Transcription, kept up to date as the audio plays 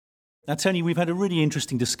Now, Tony, we've had a really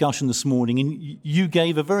interesting discussion this morning, and you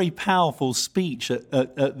gave a very powerful speech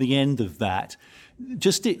at the end of that.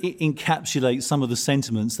 Just to encapsulate some of the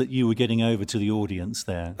sentiments that you were getting over to the audience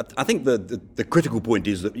there. I think the critical point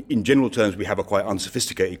is that in general terms we have a quite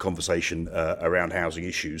unsophisticated conversation around housing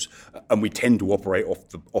issues, and we tend to operate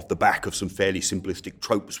off the back of some fairly simplistic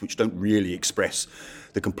tropes which don't really express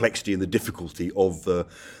the complexity and the difficulty of the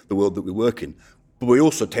world that we work in. But we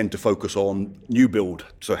also tend to focus on new build,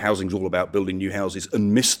 so housing's all about building new houses,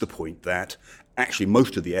 and miss the point that actually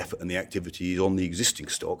most of the effort and the activity is on the existing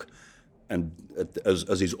stock. And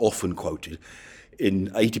as is often quoted,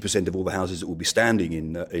 in 80% of all the houses that will be standing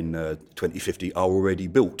in 2050 are already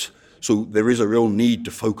built. So there is a real need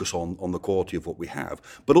to focus on the quality of what we have,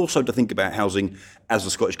 but also to think about housing, as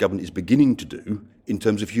the Scottish Government is beginning to do, in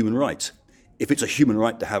terms of human rights. If it's a human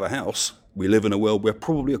right to have a house, we live in a world where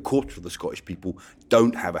probably a quarter of the Scottish people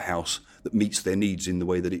don't have a house that meets their needs in the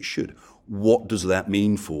way that it should. What does that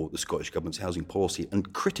mean for the Scottish Government's housing policy?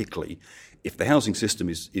 And critically, if the housing system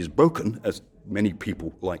is broken, as many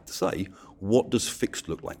people like to say, what does fixed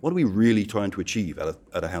look like? What are we really trying to achieve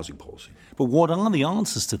at a housing policy? But what are the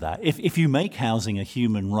answers to that? If you make housing a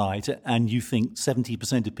human right and you think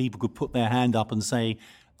 70% of people could put their hand up and say,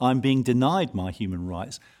 I'm being denied my human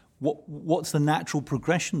rights, what's the natural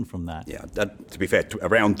progression from that? Yeah, to be fair,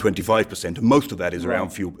 around 25%. Most of that is around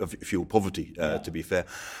fuel poverty. To be fair,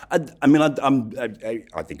 I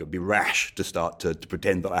think it would be rash to start to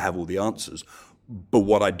pretend that I have all the answers. But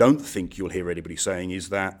what I don't think you'll hear anybody saying is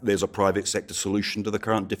that there's a private sector solution to the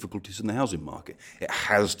current difficulties in the housing market. It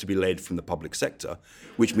has to be led from the public sector,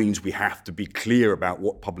 which means we have to be clear about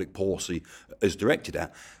what public policy is directed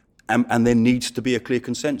at. And there needs to be a clear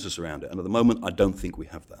consensus around it. And at the moment, I don't think we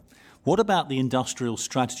have that. What about the industrial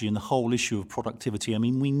strategy and the whole issue of productivity? I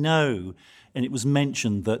mean, we know, and it was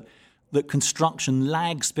mentioned, that construction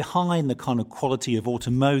lags behind the kind of quality of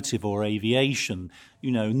automotive or aviation,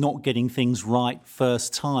 not getting things right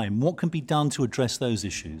first time. What can be done to address those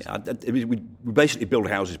issues? We basically build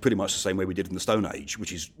houses pretty much the same way we did in the Stone Age,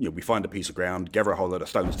 which is, we find a piece of ground, gather a whole load of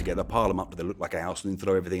stones together, pile them up so they look like a house, and then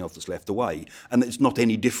throw everything else that's left away. And it's not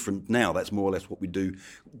any different now. That's more or less what we do.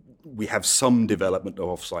 We have some development of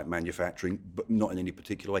off-site manufacturing, but not in any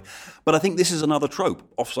particular way. But I think this is another trope.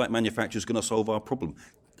 Off-site manufacture is going to solve our problem.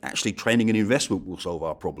 Actually, training and investment will solve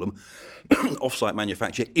our problem. Off-site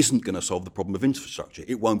manufacture isn't going to solve the problem of infrastructure.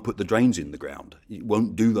 It won't put the drains in the ground. It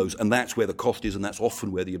won't do those. And that's where the cost is, and that's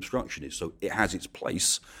often where the obstruction is. So it has its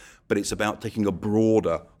place, but it's about taking a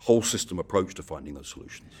broader, whole system approach to finding those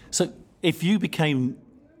solutions. So if you became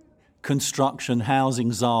construction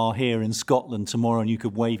housing czar here in Scotland tomorrow and you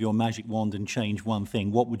could wave your magic wand and change one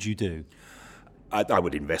thing, what would you do? I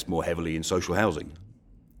would invest more heavily in social housing.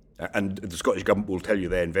 And the Scottish Government will tell you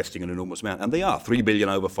they're investing an enormous amount, and they are, $3 billion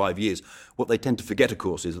over 5 years. What they tend to forget, of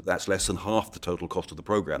course, is that that's less than half the total cost of the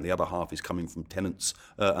programme. The other half is coming from tenants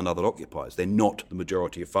and other occupiers. They're not the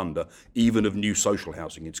majority of funder, even of new social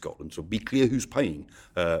housing in Scotland. So be clear who's paying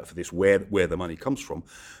for this, where the money comes from.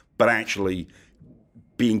 But actually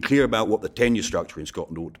being clear about what the tenure structure in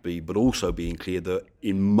Scotland ought to be, but also being clear that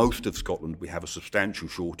in most of Scotland we have a substantial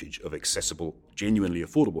shortage of accessible, genuinely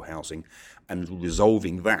affordable housing, and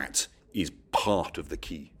resolving that is part of the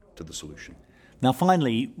key to the solution. Now,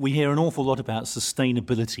 finally, we hear an awful lot about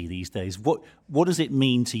sustainability these days. What does it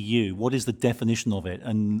mean to you? What is the definition of it,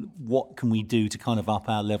 and what can we do to kind of up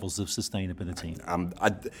our levels of sustainability?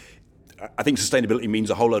 I think sustainability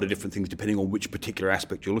means a whole load of different things depending on which particular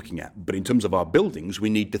aspect you're looking at. But in terms of our buildings,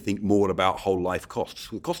 we need to think more about whole life costs.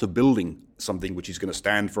 The cost of building something which is going to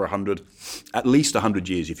stand for at least 100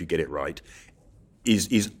 years if you get it right,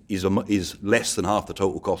 is less than half the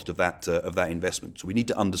total cost of that investment. So we need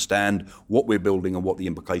to understand what we're building and what the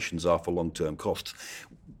implications are for long-term costs.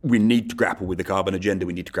 We need to grapple with the carbon agenda.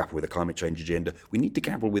 We need to grapple with the climate change agenda. We need to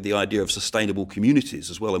grapple with the idea of sustainable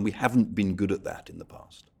communities as well, and we haven't been good at that in the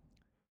past.